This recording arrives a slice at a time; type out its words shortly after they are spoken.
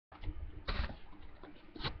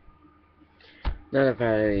Another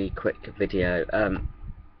very quick video.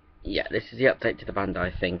 Yeah, this is the update to the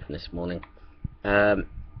Bandai thing from this morning.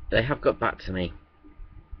 They have got back to me.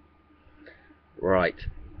 Right.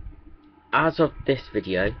 As of this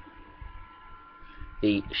video,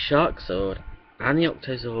 the Shark Sword and the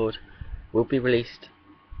Octozord will be released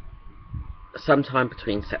sometime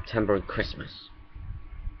between September and Christmas.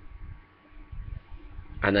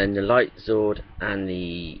 And then the Light Zord and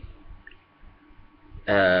the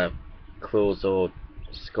Claw Zord,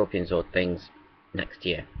 Scorpion Zord things next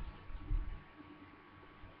year.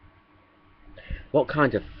 What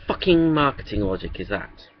kind of fucking marketing logic is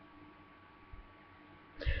that?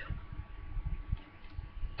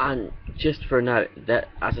 And just for a note, that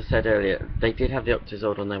as I said earlier, they did have the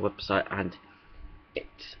Octozord on their website and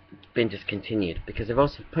it's been discontinued because they've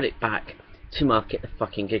also put it back to market the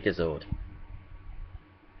fucking Gigazord.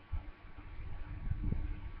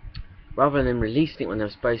 Rather than releasing it when they were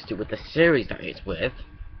supposed to with the series that it's with,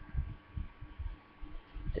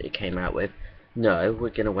 that it came out with, no, we're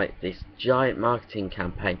going to wait for this giant marketing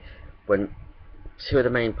campaign when two of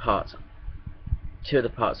the parts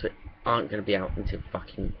of it aren't going to be out until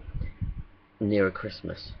fucking nearer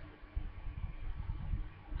Christmas.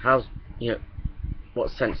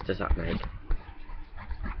 What sense does that make?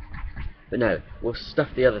 But no, we'll stuff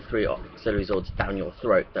the other three auxiliary Zords down your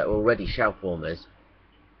throat that are already shell formers.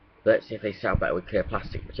 Let's see if they sell better with clear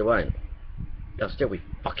plastic, which they won't. They'll still be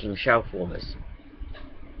fucking shell formers.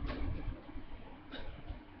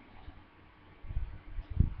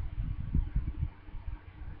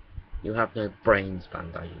 You have no brains,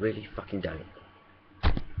 Bandai. You really fucking don't.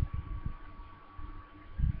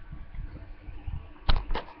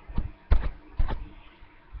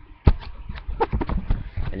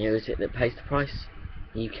 And who is it that pays the price?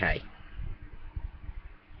 UK.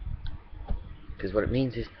 Because what it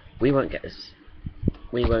means is we won't get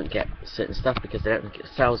certain stuff because they don't think it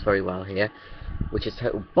sells very well here, which is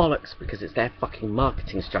total bollocks because it's their fucking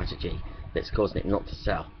marketing strategy that's causing it not to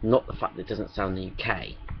sell, not the fact that it doesn't sell in the UK.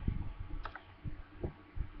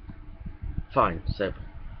 Fine, so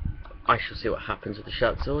I shall see what happens with the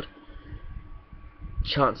Shark Sword.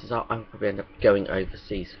 Chances are I'll probably end up going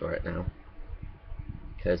overseas for it now,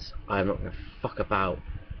 because I'm not going to fuck about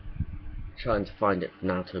trying to find it from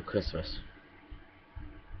now till Christmas.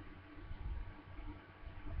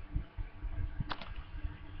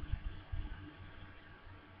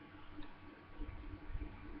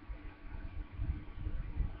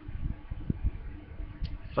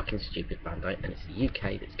 Fucking stupid Bandai, and it's the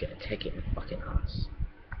UK that's going to take it in the fucking ass.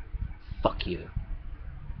 Fuck you.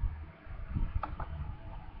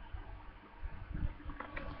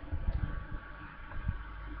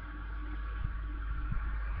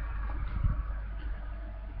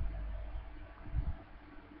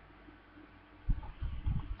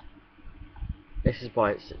 This is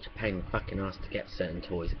why it's such a pain in the fucking ass to get certain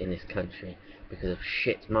toys in this country, because of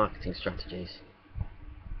shit marketing strategies.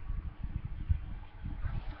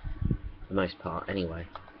 For the most part, anyway.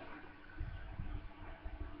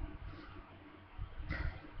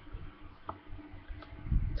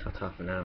 Ta-ta for now.